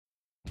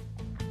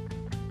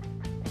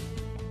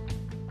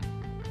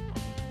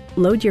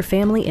Load your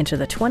family into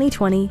the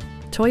 2020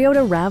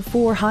 Toyota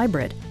RAV4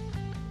 Hybrid.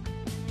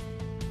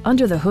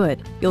 Under the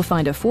hood, you'll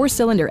find a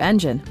 4-cylinder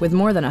engine with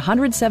more than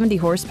 170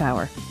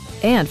 horsepower.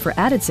 And for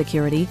added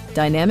security,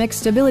 dynamic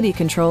stability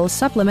control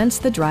supplements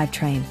the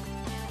drivetrain.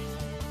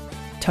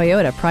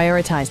 Toyota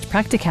prioritized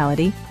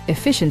practicality,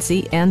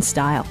 efficiency, and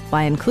style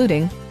by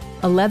including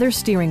a leather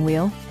steering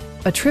wheel,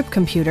 a trip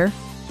computer,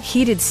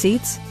 heated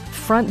seats,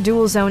 front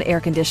dual-zone air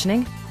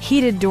conditioning,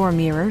 heated door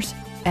mirrors,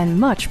 and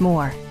much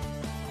more.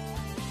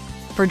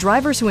 For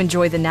drivers who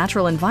enjoy the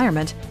natural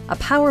environment, a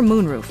power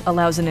moonroof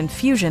allows an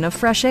infusion of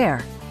fresh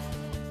air.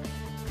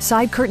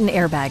 Side curtain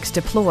airbags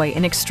deploy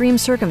in extreme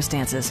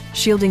circumstances,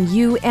 shielding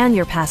you and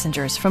your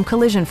passengers from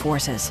collision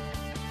forces.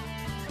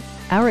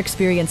 Our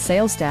experienced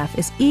sales staff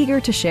is eager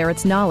to share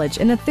its knowledge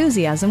and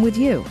enthusiasm with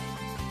you.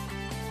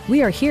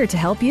 We are here to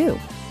help you.